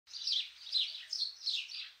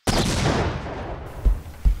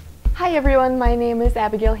Hi everyone, my name is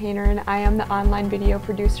Abigail Hayner and I am the online video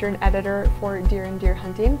producer and editor for Deer and Deer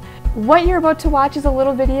Hunting. What you're about to watch is a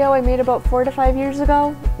little video I made about 4 to 5 years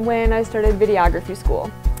ago when I started videography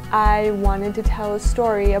school. I wanted to tell a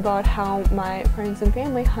story about how my friends and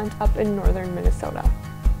family hunt up in northern Minnesota.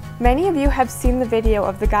 Many of you have seen the video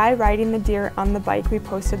of the guy riding the deer on the bike we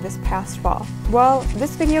posted this past fall. Well,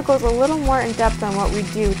 this video goes a little more in depth on what we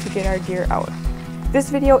do to get our deer out. This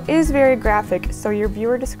video is very graphic, so your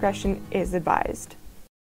viewer discretion is advised.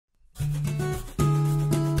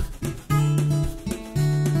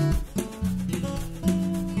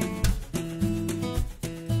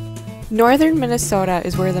 Northern Minnesota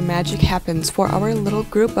is where the magic happens for our little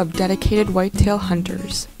group of dedicated whitetail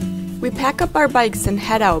hunters. We pack up our bikes and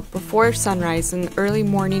head out before sunrise and early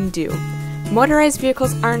morning dew. Motorized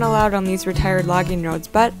vehicles aren't allowed on these retired logging roads,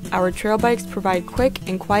 but our trail bikes provide quick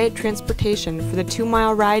and quiet transportation for the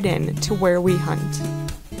 2-mile ride in to where we hunt.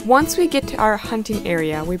 Once we get to our hunting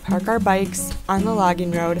area, we park our bikes on the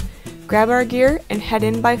logging road, grab our gear, and head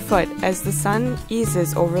in by foot as the sun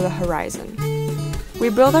eases over the horizon. We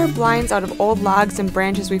build our blinds out of old logs and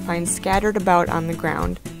branches we find scattered about on the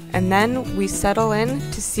ground, and then we settle in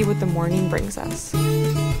to see what the morning brings us.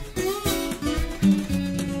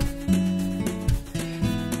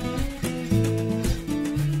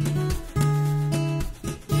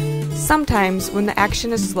 Sometimes, when the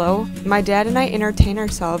action is slow, my dad and I entertain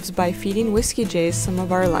ourselves by feeding Whiskey Jays some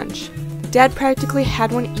of our lunch. Dad practically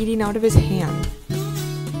had one eating out of his hand.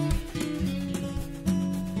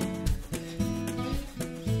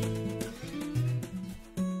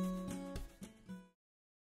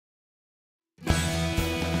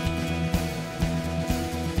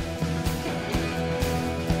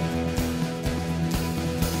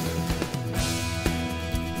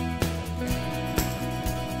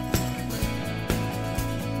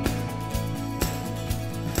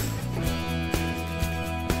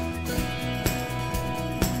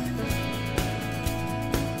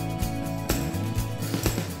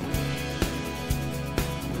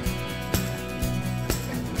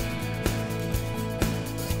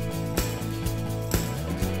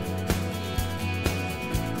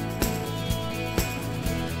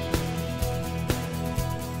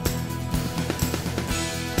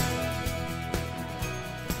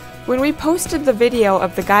 When we posted the video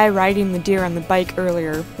of the guy riding the deer on the bike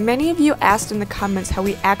earlier, many of you asked in the comments how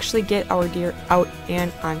we actually get our deer out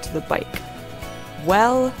and onto the bike.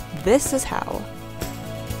 Well, this is how.